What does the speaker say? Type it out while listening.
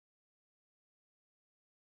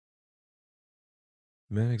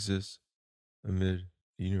Man exists amid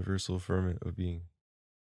a universal ferment of being,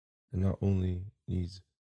 and not only needs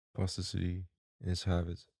plasticity in his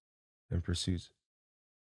habits and pursuits,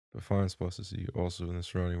 but finds plasticity also in the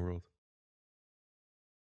surrounding world.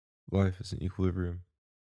 Life is an equilibrium,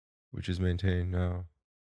 which is maintained now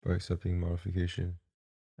by accepting modification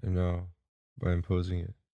and now by imposing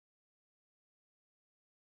it.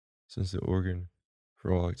 Since the organ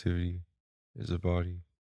for all activity is a body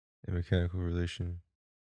in mechanical relation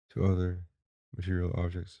to other material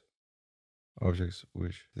objects, objects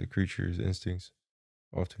which the creature's instincts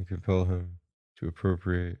often compel him to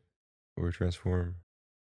appropriate or transform.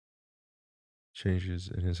 Changes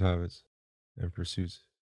in his habits and pursuits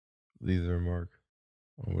leave their mark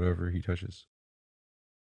on whatever he touches.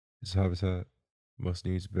 His habitat must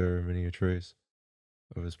needs bear many a trace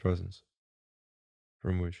of his presence,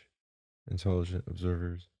 from which intelligent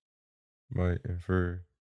observers might infer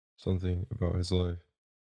something about his life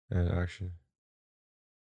and action.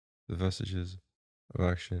 The vestiges of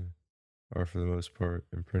action are for the most part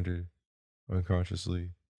imprinted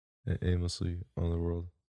unconsciously and aimlessly on the world.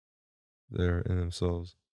 They are in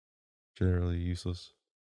themselves generally useless,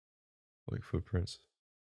 like footprints,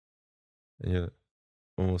 and yet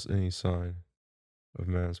almost any sign of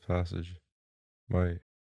man's passage might,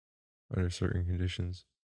 under certain conditions,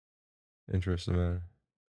 interest a man.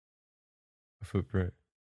 A footprint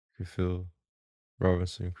could fill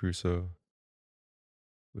Robinson Crusoe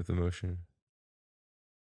with emotion.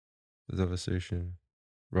 The devastation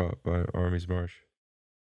wrought by an army's march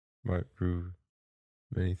might prove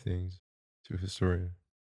many things to a historian,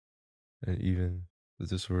 and even the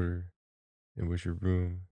disorder in which a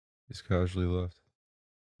room is casually left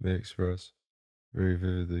may express very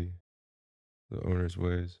vividly the owner's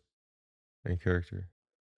ways and character.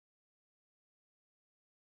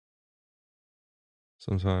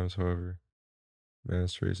 Sometimes, however,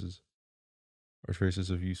 man's traces are traces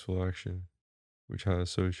of useful action which has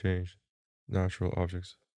so changed natural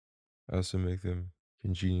objects as to make them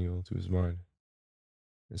congenial to his mind.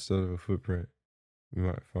 Instead of a footprint, we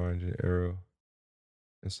might find an arrow.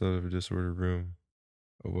 Instead of a disordered room,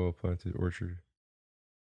 a well planted orchard.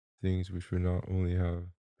 Things which would not only have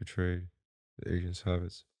betrayed the agent's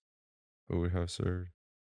habits, but would have served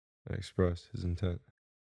and expressed his intent.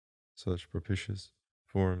 Such propitious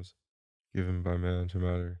forms given by man to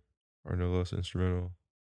matter are no less instrumental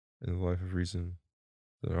in the life of reason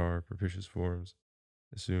than are propitious forms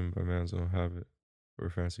assumed by man's own habit or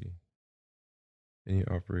fancy. Any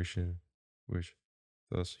operation which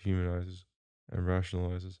thus humanizes and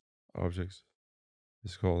rationalizes objects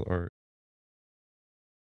is called art.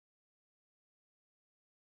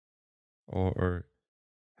 All art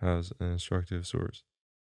has an instructive source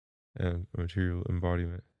and a material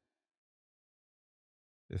embodiment.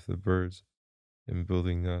 If the birds in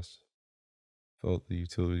building nests felt the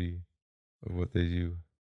utility of what they do,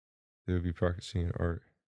 they would be practicing an art.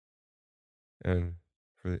 And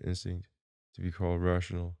for the instinct to be called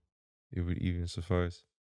rational, it would even suffice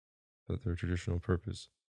that their traditional purpose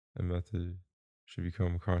and method should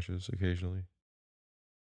become conscious occasionally.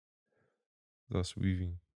 Thus,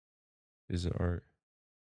 weaving is an art,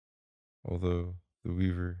 although the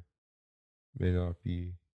weaver may not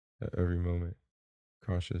be at every moment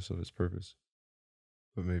conscious of its purpose,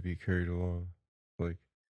 but may be carried along like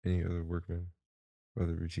any other workman by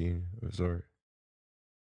the routine of his art.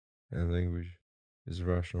 And language is a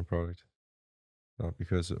rational product, not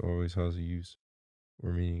because it always has a use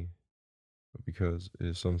or meaning, but because it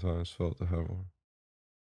is sometimes felt to have one.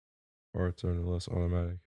 Arts are no less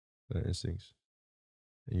automatic than instincts,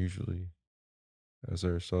 and usually, as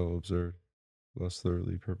Aristotle observed, less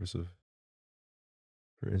thoroughly purposive.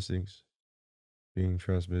 For instincts, being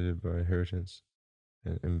transmitted by inheritance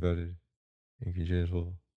and embedded in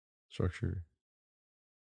congenital structure,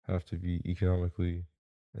 have to be economically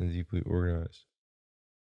and deeply organized.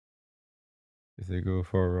 If they go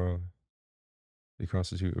far wrong, they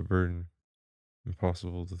constitute a burden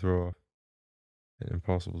impossible to throw off and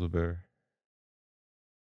impossible to bear.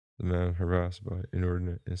 The man harassed by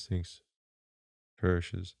inordinate instincts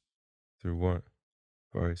perishes through want,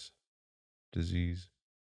 vice, disease,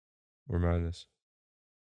 or madness.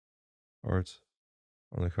 Arts,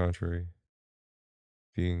 on the contrary,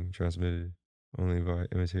 being transmitted only by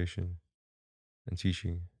imitation and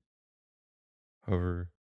teaching, hover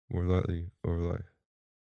more lightly over life.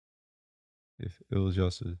 If ill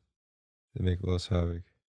adjusted, they make less havoc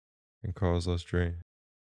and cause less drain.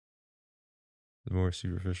 The more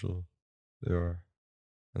superficial they are,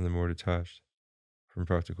 and the more detached from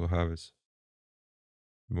practical habits,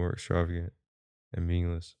 the more extravagant and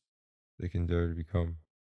meaningless they can dare to become.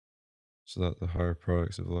 so that the higher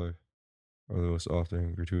products of life are the most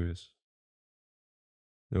often gratuitous.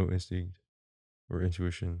 No instinct or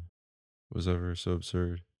intuition was ever so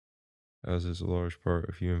absurd as is a large part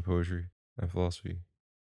of human poetry and philosophy,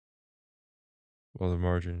 while the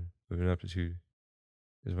margin of ineptitude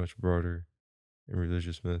is much broader in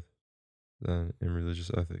religious myth than in religious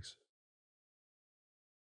ethics.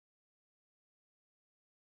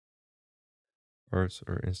 Arts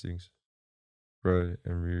are instincts, bred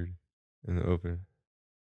and reared in the open,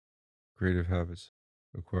 creative habits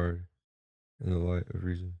acquired in the light of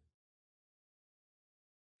reason.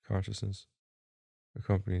 Consciousness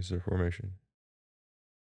accompanies their formation.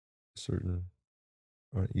 A certain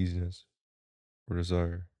uneasiness or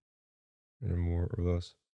desire and a more or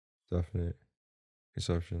less definite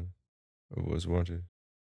conception of what is wanted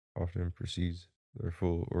often precedes their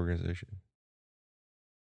full organization.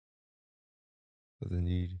 But the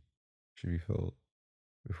need should be felt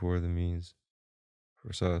before the means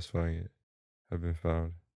for satisfying it have been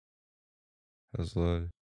found has led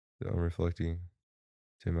the unreflecting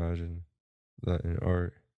to imagine that in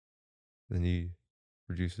art the need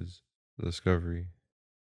produces the discovery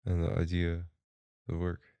and the idea, the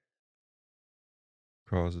work,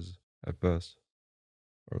 causes at best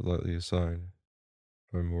are lightly assigned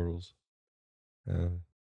by mortals, and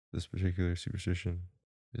this particular superstition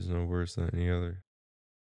is no worse than any other.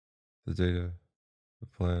 The data, the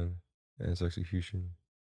plan, and its execution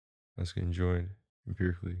has conjoined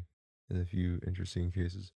empirically in the few interesting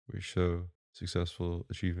cases which show successful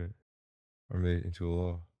achievement are made into a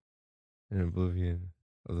law, in oblivion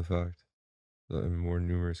of the fact that in more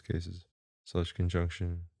numerous cases such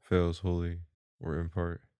conjunction fails wholly or in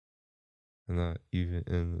part, and that even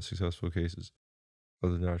in the successful cases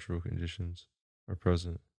other natural conditions are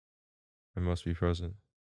present and must be present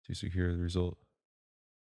to secure the result.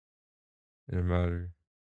 In a matter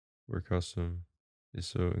where custom is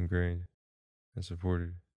so ingrained and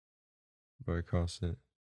supported by a constant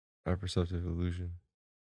apperceptive illusion,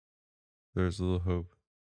 there is little hope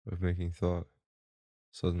of making thought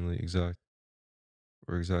suddenly exact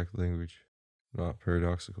or exact language not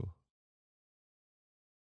paradoxical.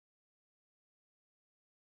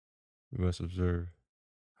 We must observe,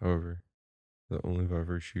 however, that only by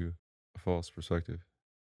virtue of false perspective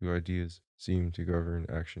do ideas seem to govern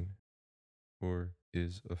action, or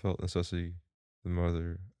is a felt necessity the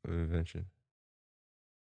mother of invention.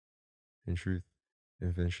 In truth,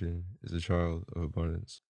 invention is a child of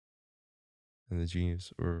abundance, and the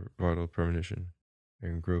genius or vital premonition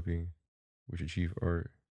and groping which achieve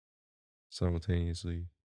art simultaneously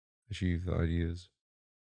achieve the ideas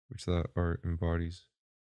which that art embodies,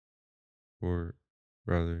 or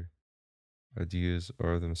rather, ideas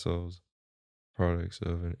are themselves products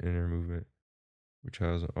of an inner movement which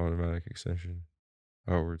has an automatic extension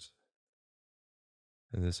outwards,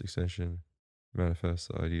 and this extension manifests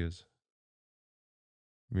the ideas.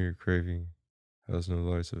 Mere craving has no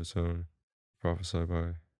lights of its own prophesied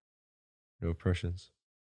by, no prescience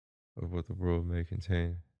of what the world may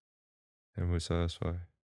contain and would satisfy,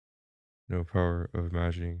 no power of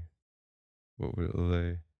imagining what would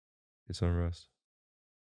allay its unrest.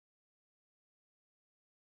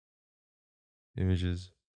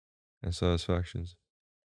 Images and satisfactions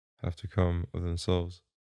have to come of themselves,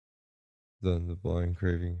 then the blind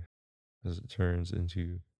craving, as it turns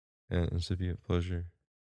into an incipient pleasure,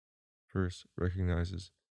 first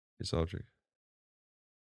recognizes its object.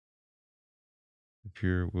 The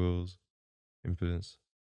pure will's impotence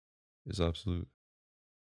is absolute,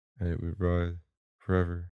 and it would writhe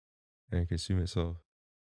forever and consume itself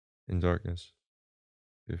in darkness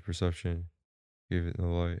if perception gave it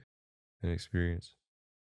no light and experience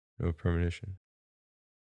no premonition.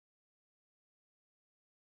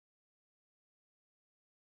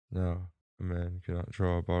 Now, a man cannot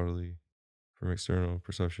draw bodily from external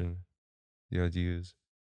perception the ideas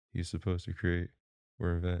he is supposed to create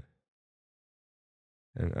or invent,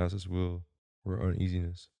 and as his will or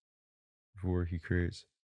uneasiness before he creates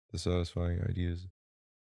the satisfying ideas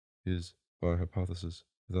is by hypothesis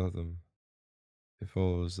without them, it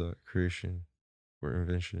follows that creation or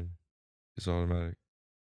invention is automatic.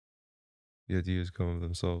 The ideas come of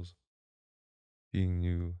themselves, being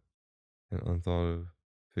new and unthought of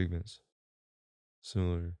figments,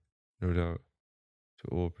 similar, no doubt,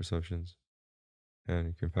 to old perceptions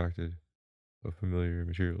and compacted of familiar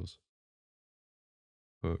materials,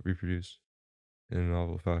 but reproduced in a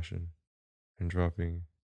novel fashion and dropping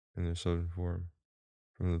in their sudden form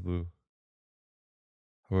from the blue.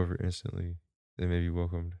 However instantly they may be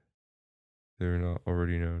welcomed, they are not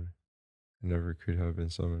already known and never could have been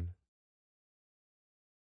summoned.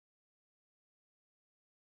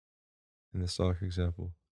 In the stock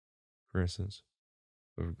example, for instance,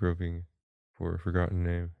 of groping for a forgotten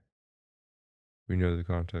name, we know the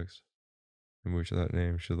context in which that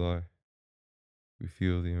name should lie. We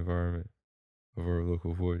feel the environment of our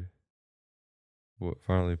local void. What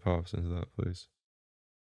finally pops into that place,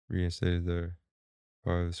 reinstated there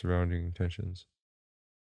by the surrounding tensions,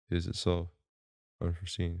 is itself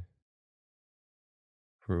unforeseen.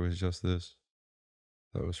 For it was just this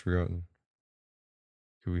that was forgotten.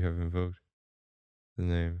 Could we have invoked the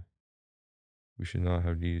name, we should not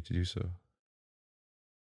have needed to do so,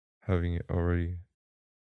 having it already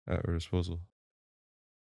at our disposal.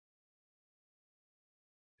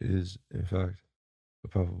 It is, in fact, a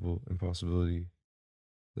palpable impossibility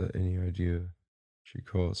that any idea should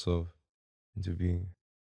call itself into being,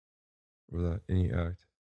 or that any act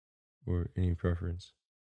or any preference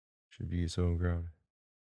should be its own ground.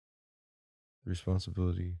 The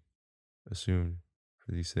responsibility assumed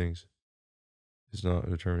for these things is not a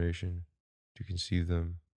determination to conceive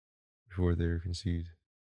them before they are conceived,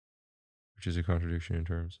 which is a contradiction in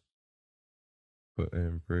terms, but an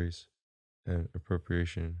embrace and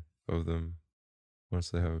appropriation of them once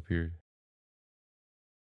they have appeared.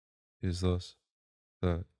 It is thus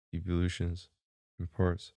that evolutions in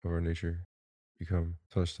parts of our nature become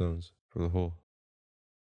touchstones for the whole,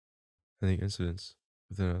 and the incidents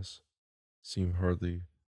within us seem hardly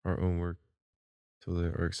our own work till they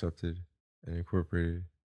are accepted and incorporated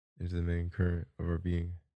into the main current of our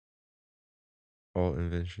being. All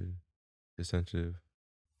invention is tentative,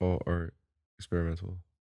 all art experimental,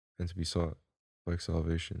 and to be sought, like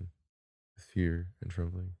salvation, with fear and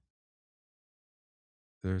trembling.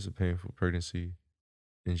 There is a painful pregnancy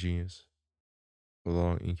in genius, a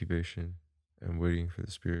long incubation and waiting for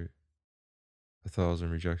the spirit, 1,000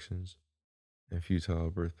 rejections and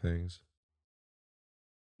futile birth pangs.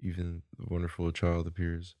 Even the wonderful child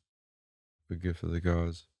appears, a gift of the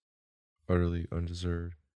gods, utterly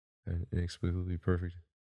undeserved and inexplicably perfect.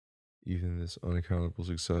 Even this unaccountable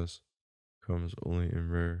success comes only in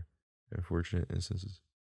rare and fortunate instances.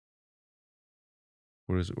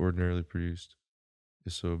 What is ordinarily produced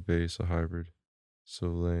is so base a hybrid, so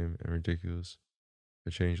lame and ridiculous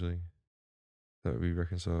a changeling, that we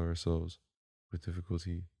reconcile ourselves with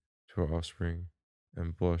difficulty to our offspring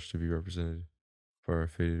and blush to be represented by our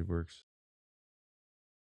faded works.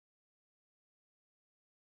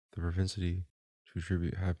 The propensity to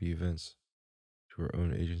attribute happy events to our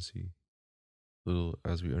own agency, little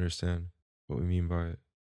as we understand what we mean by it,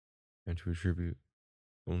 and to attribute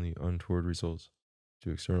only untoward results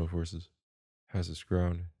to external forces, has its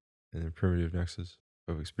ground in the primitive nexus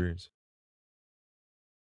of experience.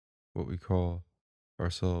 What we call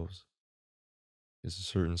ourselves is a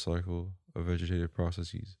certain cycle of vegetative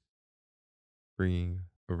processes, bringing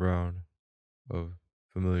a round of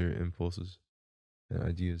familiar impulses and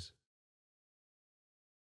ideas.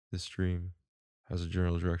 This stream has a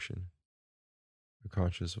general direction, a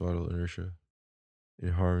conscious vital inertia,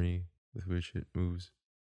 in harmony with which it moves.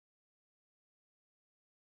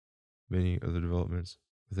 Many of the developments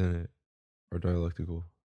within it are dialectical.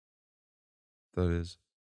 That is,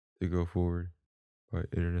 they go forward by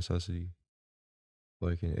inner necessity,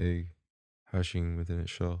 like an egg hatching within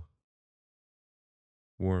its shell,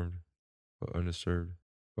 warmed but undisturbed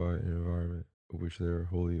by an environment of which they are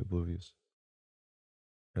wholly oblivious.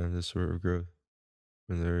 And this sort of growth,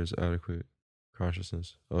 when there is adequate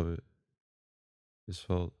consciousness of it, is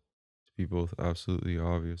felt to be both absolutely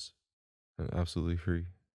obvious and absolutely free.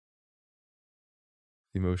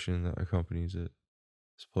 The emotion that accompanies it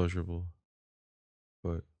is pleasurable,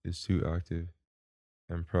 but is too active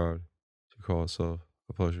and proud to call itself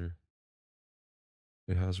a pleasure.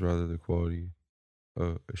 It has rather the quality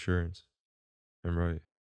of assurance and right.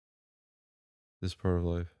 This part of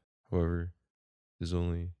life, however, is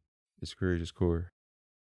only its courageous core.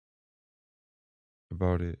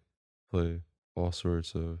 About it play all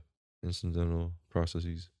sorts of incidental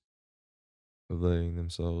processes, allaying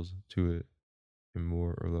themselves to it in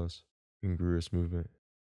more or less incongruous movement.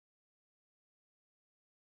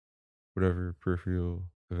 Whatever peripheral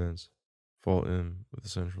events fall in with the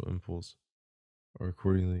central impulse are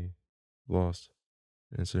accordingly lost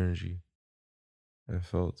in its energy and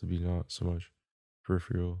felt to be not so much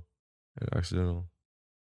peripheral and accidental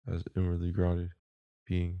as inwardly grounded,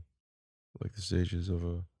 being, like the stages of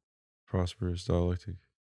a prosperous dialectic,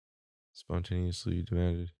 spontaneously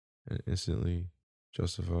demanded and instantly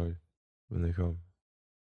justified when they come.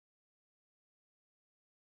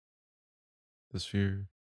 The sphere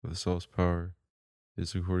of the self's power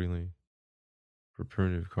is accordingly, for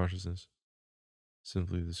primitive consciousness,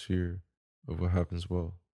 simply the sphere of what happens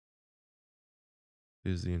well.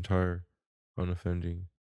 It is the entire unoffending,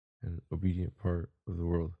 and obedient part of the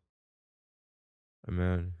world. A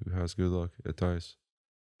man who has good luck at dice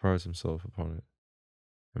prides himself upon it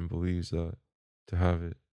and believes that to have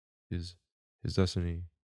it is his destiny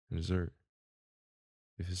and desert.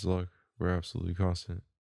 If his luck were absolutely constant,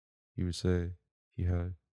 he would say he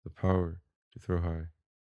had the power to throw high,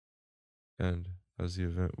 and, as the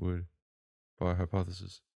event would, by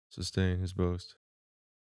hypothesis, sustain his boast,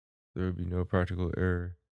 there would be no practical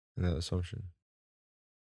error in that assumption.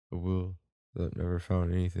 A will that never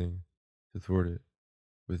found anything to thwart it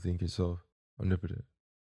would think itself omnipotent,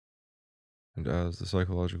 and as the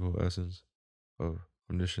psychological essence of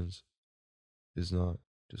omniscience is not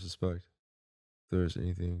to suspect there is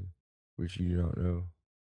anything which you do not know,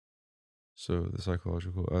 so the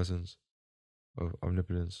psychological essence of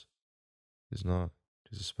omnipotence is not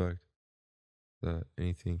to suspect that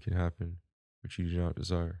anything can happen which you do not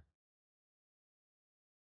desire.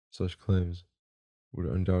 Such claims would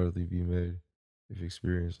undoubtedly be made if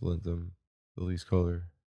experience lent them the least color,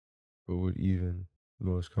 but would even the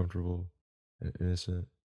most comfortable and innocent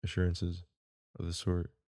assurances of the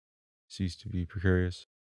sort cease to be precarious?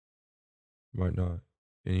 Might not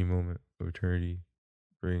any moment of eternity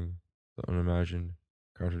bring the unimagined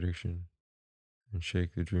contradiction and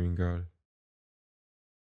shake the dreaming God?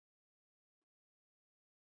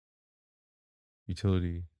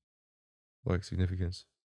 Utility, like significance,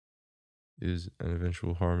 is an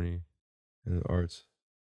eventual harmony in the arts,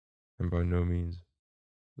 and by no means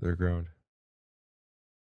their ground.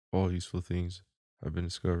 All useful things have been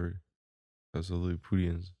discovered as the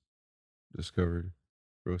Lilliputians discovered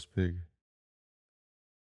roast pig,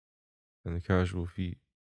 and the casual feat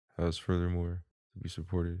has furthermore to be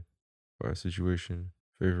supported by a situation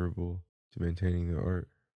favorable to maintaining the art.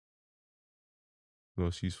 The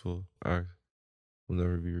most useful act will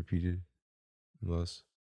never be repeated unless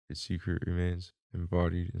its secret remains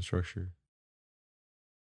embodied in structure.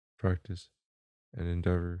 Practice and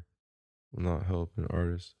endeavor will not help an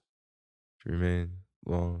artist to remain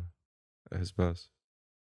long at his best,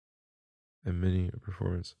 and many a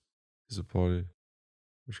performance is applauded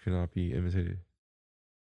which cannot be imitated.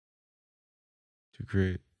 To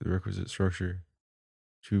create the requisite structure,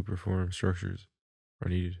 two performed structures are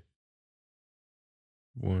needed.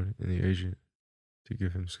 One in the agent to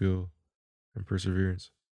give him skill and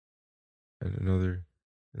perseverance, and another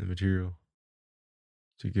in the material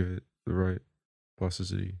to give it the right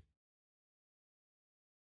plasticity.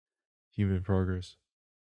 Human progress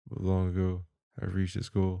would long ago have reached its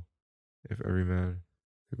goal if every man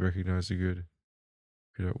could recognize the good,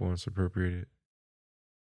 could at once appropriate it,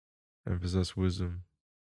 and possess wisdom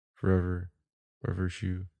forever by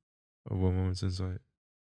virtue of one moment's insight.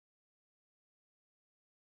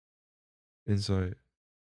 Insight,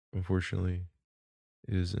 unfortunately,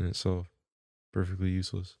 is in itself perfectly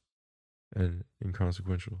useless and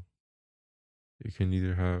inconsequential. It can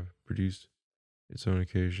neither have produced its own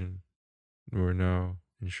occasion nor now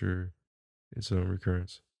ensure its own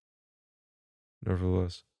recurrence.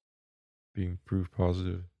 Nevertheless, being proof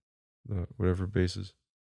positive that whatever basis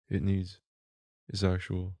it needs is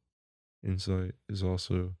actual, insight is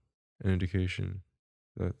also an indication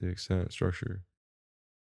that the extant structure,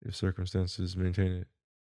 if circumstances maintain it,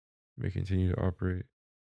 may continue to operate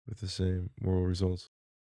with the same moral results,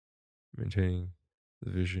 maintaining the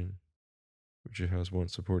vision which it has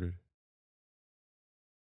once supported.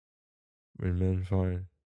 When men find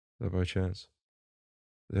that by chance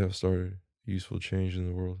they have started a useful change in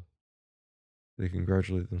the world, they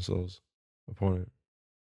congratulate themselves upon it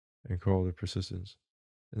and call their persistence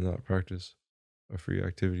in that practice a free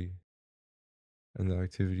activity, and the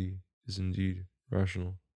activity is indeed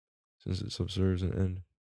rational since it subserves an end.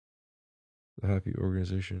 The happy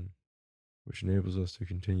organization which enables us to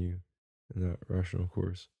continue in that rational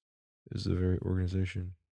course is the very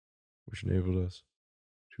organization which enabled us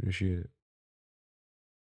to initiate it.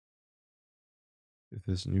 If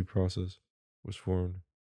this new process was formed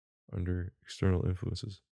under external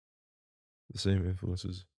influences, the same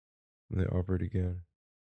influences, when they operate again,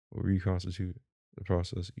 will reconstitute the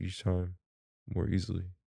process each time more easily,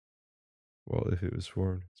 while if it was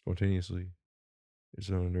formed spontaneously, its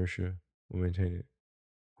own inertia will maintain it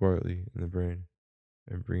quietly in the brain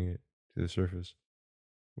and bring it to the surface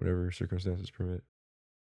whenever circumstances permit.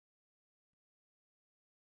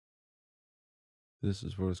 This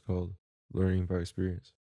is what is called learning by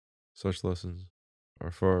experience. Such lessons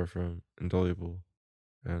are far from indelible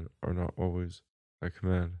and are not always at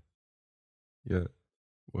command. Yet,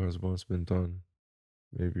 what has once been done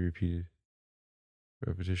may be repeated.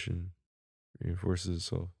 Repetition reinforces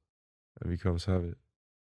itself and becomes habit,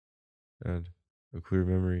 and a clear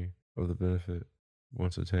memory of the benefit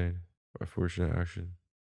once attained by fortunate action,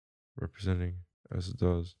 representing, as it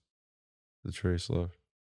does, the trace left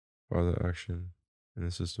by the action in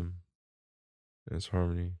the system and its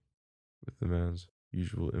harmony with the man's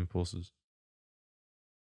usual impulses.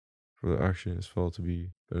 For the action is felt to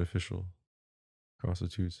be beneficial,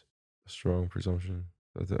 constitutes a strong presumption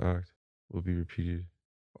that the act will be repeated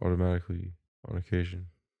automatically on occasion,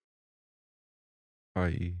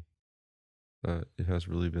 i.e., that it has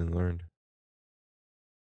really been learned.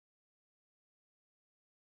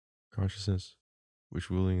 Consciousness, which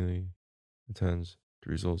willingly attends to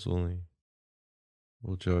results only,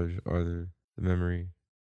 will judge either the memory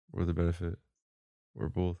or the benefit, or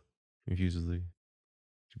both confusedly,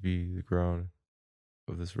 to be the ground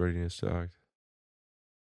of this readiness to act,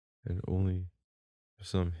 and only if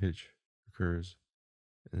some hitch occurs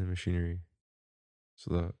in the machinery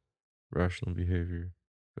so that rational behavior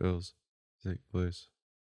fails to take place,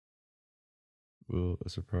 will a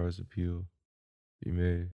surprise appeal be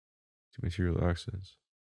made to material accidents,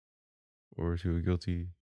 or to a guilty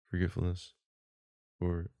forgetfulness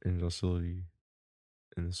or indocility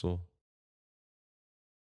in the soul.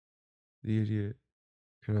 The idiot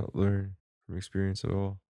cannot learn from experience at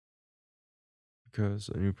all, because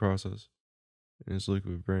a new process in his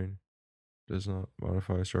liquid brain does not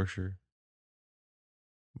modify structure,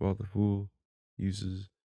 while the fool uses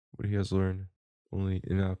what he has learned only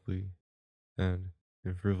inaptly and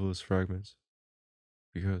in frivolous fragments,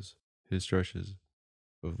 because his stretches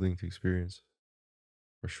of linked experience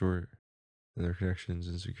are short and their connections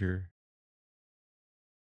insecure.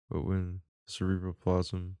 But when the cerebral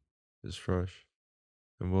plasm is fresh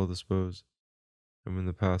and well disposed, and when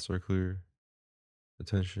the paths are clear,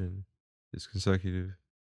 attention is consecutive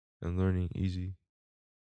and learning easy,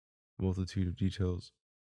 a multitude of details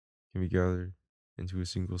can be gathered into a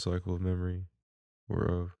single cycle of memory or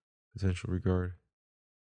of potential regard.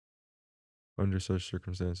 Under such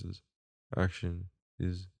circumstances, action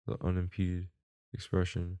is the unimpeded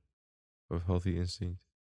expression of healthy instinct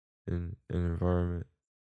in an environment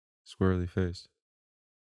squarely faced.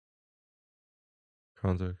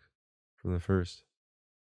 Conduct from the first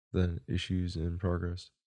then issues in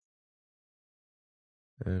progress,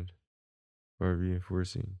 and by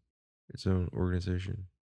reinforcing its own organization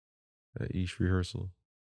at each rehearsal,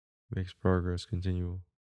 makes progress continual.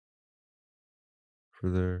 For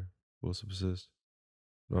there will subsist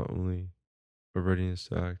not only a readiness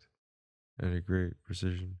to act and a great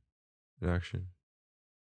precision in action,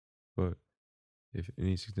 but if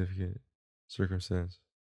any significant circumstance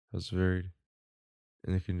has varied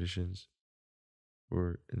in the conditions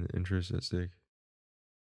or in the interests at stake,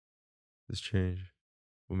 this change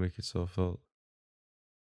will make itself felt.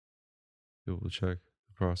 It will check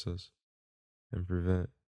the process and prevent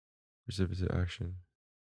precipitate action.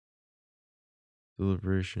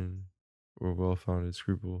 Deliberation or well founded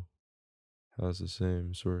scruple has the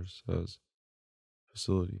same source as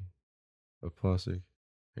facility of plastic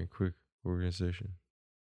and quick organization.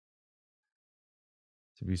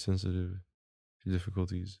 To be sensitive to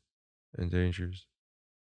difficulties and dangers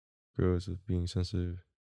goes with being sensitive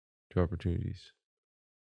to opportunities.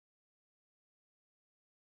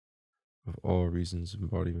 Of all reason's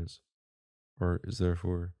embodiments, art is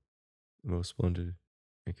therefore the most splendid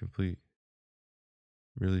and complete,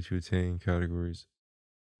 merely to attain categories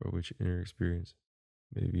by which inner experience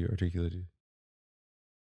may be articulated,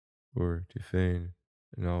 or to feign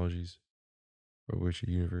analogies by which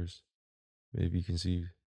a universe may be conceived,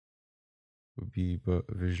 would be but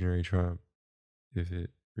a visionary triumph if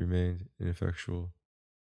it remained ineffectual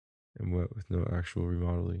and wet with no actual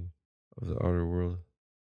remodeling of the outer world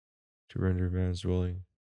to render man's dwelling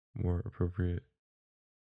more appropriate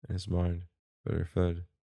and his mind better fed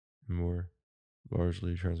and more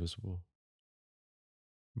largely transmissible.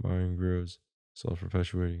 Mind grows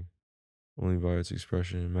self-perpetuating only by its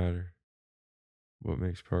expression in matter. What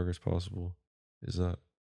makes progress possible is that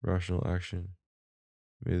rational action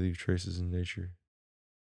may leave traces in nature,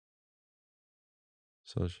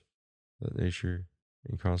 such that nature,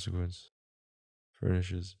 in consequence,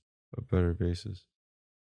 furnishes a better basis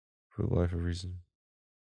for the life of reason.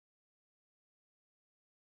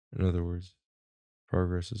 In other words,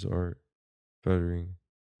 progress is art bettering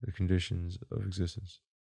the conditions of existence.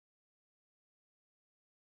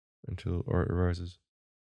 Until art arises,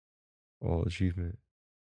 all achievement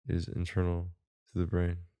is internal to the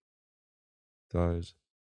brain, dies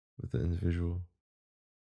with the individual,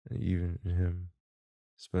 and even in him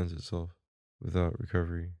spends itself without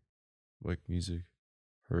recovery, like music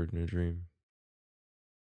heard in a dream.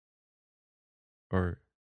 Art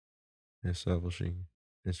in establishing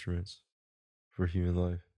instruments for human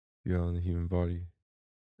life beyond the human body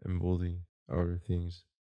and molding outer things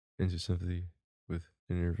into sympathy with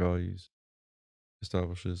inner values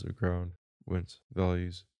establishes a ground whence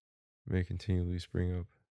values may continually spring up.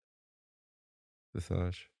 The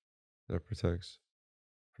thatch that protects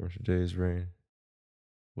from today's rain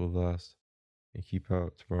will last and keep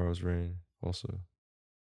out tomorrow's rain also.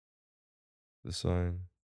 The sign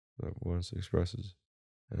that once expresses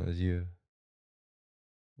an idea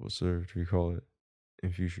will serve to recall it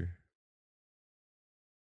in future.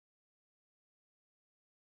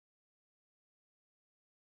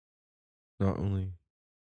 Not only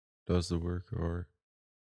does the work of art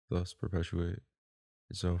thus perpetuate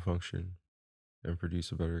its own function and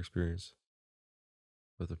produce a better experience,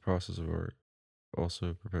 but the process of art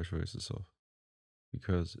also perpetuates itself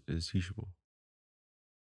because it is teachable.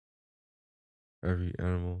 Every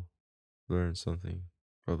animal learns something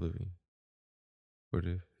by living. But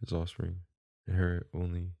if his offspring inherit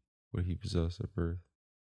only what he possessed at birth,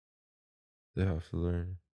 they have to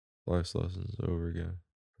learn life's lessons over again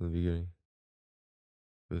from the beginning,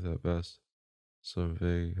 with at best some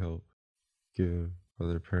vague help given by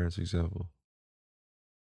their parents' example.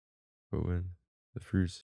 But when the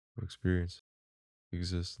fruits of experience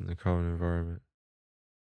exist in the common environment,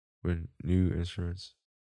 when new instruments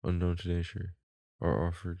unknown to nature are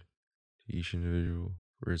offered to each individual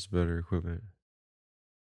for its better equipment,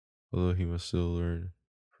 although he must still learn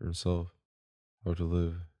for himself how to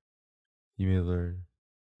live, he may learn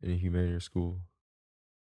in a humaner school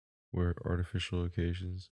where artificial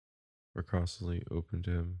occasions are constantly open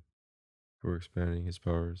to him for expanding his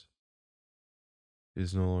powers. It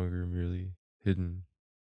is no longer merely hidden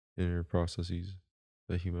inner processes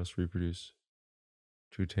that he must reproduce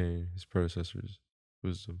to attain his predecessor's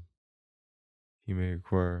wisdom. He may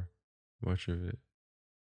acquire much of it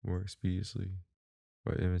more expeditiously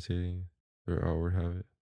by imitating their outward habit,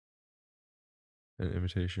 an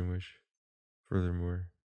imitation which, furthermore,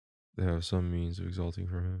 they have some means of exalting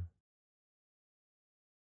from him.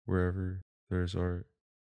 Wherever there is art,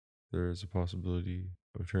 there is a possibility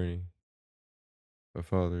of training. A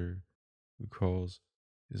father who calls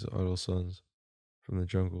his idle sons from the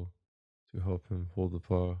jungle to help him hold the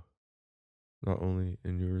plow not only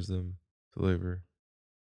inures them to labor,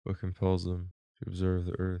 but compels them to observe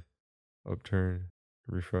the earth upturned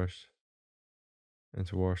and refreshed, and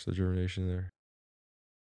to watch the germination there.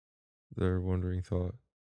 Their wandering thought,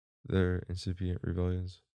 their incipient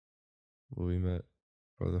rebellions, will be met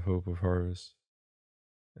by the hope of harvest,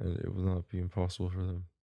 and it will not be impossible for them,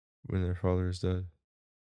 when their father is dead,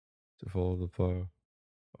 to follow the plow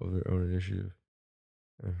of their own initiative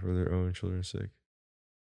and for their own children's sake.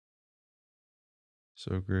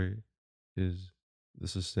 So great is the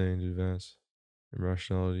sustained advance in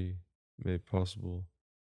rationality made possible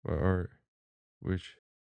by art, which,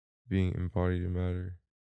 being embodied in matter,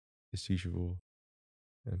 is teachable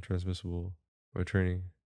and transmissible by training.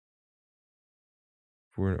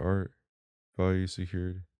 For in art, values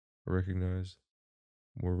secured are recognized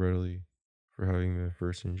more readily for having been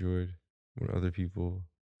first enjoyed when other people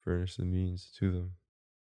furnish the means to them,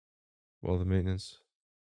 while the maintenance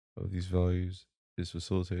of these values is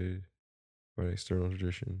facilitated by an external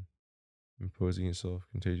tradition imposing itself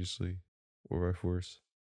contagiously or by force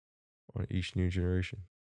on each new generation.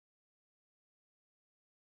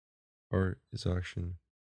 Art is action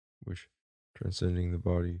which, transcending the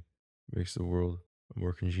body, makes the world a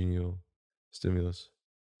more congenial stimulus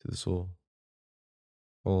to the soul.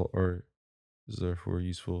 All art is therefore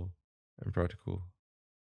useful and practical,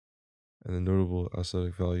 and the notable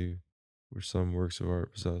aesthetic value which some works of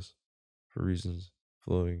art possess, for reasons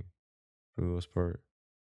flowing, for the most part,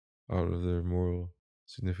 out of their moral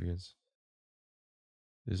significance,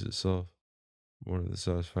 is itself one of the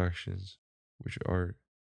satisfactions which art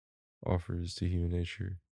offers to human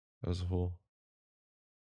nature as a whole.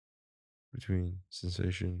 Between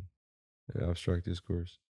sensation and abstract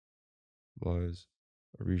discourse lies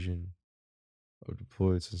a region of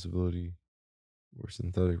deployed sensibility or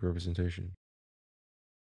synthetic representation,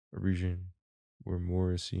 a region where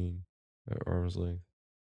more is seen at arm's length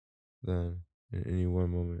than in any one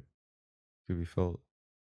moment could be felt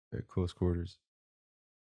at close quarters,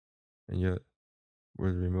 and yet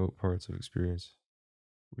where the remote parts of experience,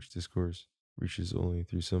 which discourse reaches only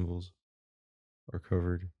through symbols, are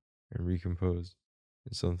covered and recomposed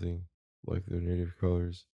in something like their native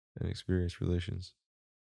colors and experience relations.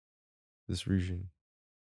 This region,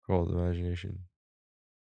 called imagination,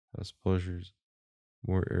 has pleasures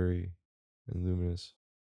more airy and luminous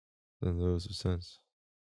than those of sense,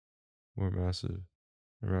 more massive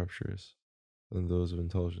and rapturous than those of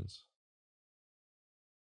intelligence.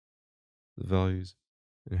 The values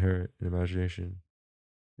inherent in imagination,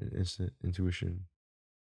 and instant intuition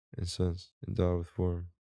and sense endowed with form,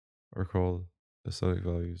 are called aesthetic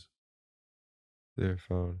values. They are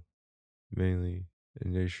found mainly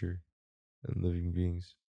in nature and living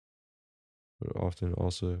beings, but often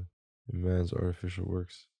also in man's artificial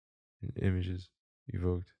works, in images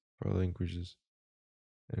evoked by languages,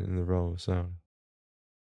 and in the realm of sound.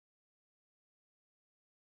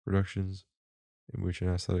 Productions in which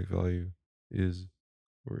an aesthetic value is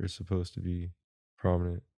or is supposed to be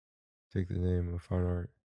prominent take the name of fine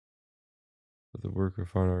art, but the work of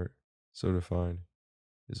fine art, so defined,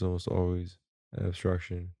 is almost always an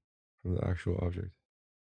abstraction from the actual object,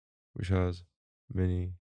 which has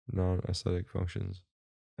many non aesthetic functions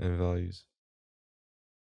and values.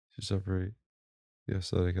 To separate the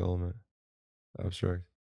aesthetic element, abstract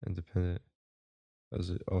and dependent as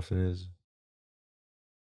it often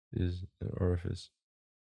is an artifice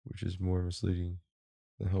which is more misleading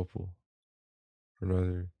than helpful, for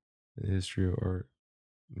neither in the history of art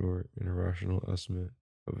nor in a rational estimate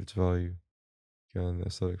of its value can the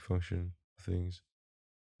aesthetic function of things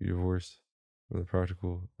be divorced from the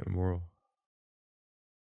practical and moral.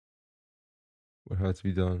 What had to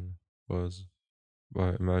be done was,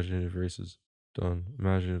 by imaginative races, done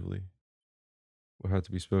imaginatively. What had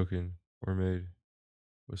to be spoken or made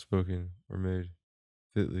was spoken or made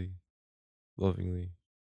fitly, lovingly,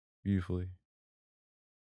 beautifully.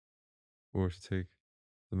 Or to take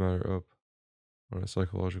the matter up on a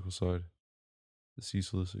psychological side, the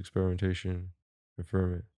ceaseless experimentation and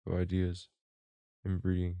ferment of ideas and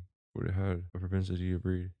breeding what it had a propensity to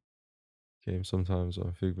breed came sometimes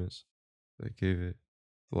on figments that gave it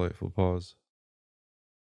delightful pause.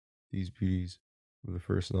 These beauties were the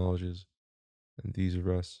first knowledges, and these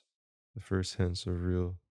arrests the first hints of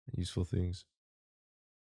real and useful things.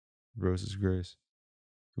 The rose's grace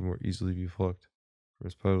could more easily be plucked from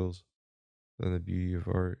its petals than the beauty of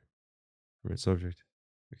art from its subject,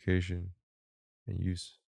 occasion, and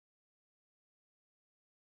use.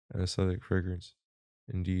 An aesthetic fragrance,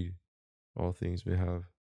 indeed, all things may have,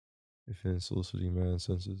 if in soliciting man's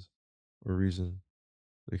senses or reason,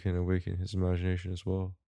 they can awaken his imagination as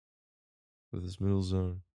well. But this middle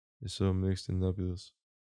zone is so mixed and nebulous,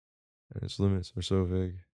 and its limits are so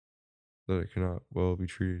vague, that it cannot well be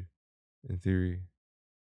treated, in theory,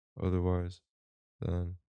 otherwise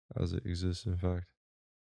than as it exists in fact,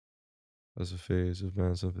 as a phase of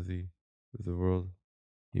man's sympathy with the world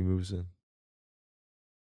he moves in.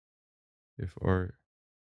 If art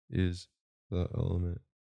is that element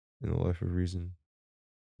in the life of reason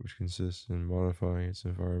which consists in modifying its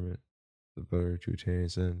environment the better to attain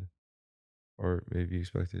its end, art may be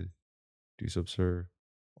expected to subserve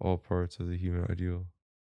all parts of the human ideal,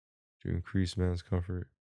 to increase man's comfort,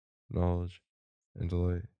 knowledge, and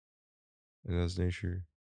delight, and as nature,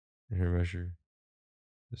 in her measure,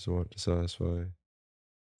 is wont to satisfy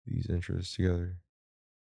these interests together,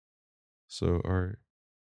 so art,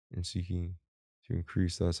 in seeking to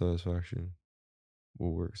increase that satisfaction,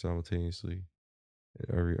 will work simultaneously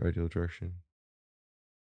in every ideal direction,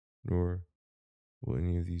 nor will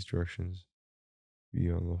any of these directions be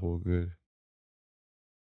on the whole good,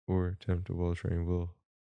 or tempt a well trained will,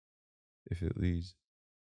 if it leads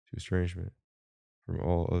to estrangement from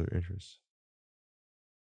all other interests.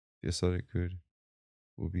 The aesthetic good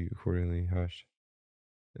will be accordingly hatched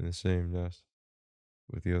in the same nest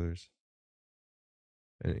with the others,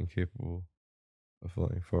 and incapable of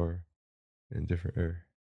flying far in different air.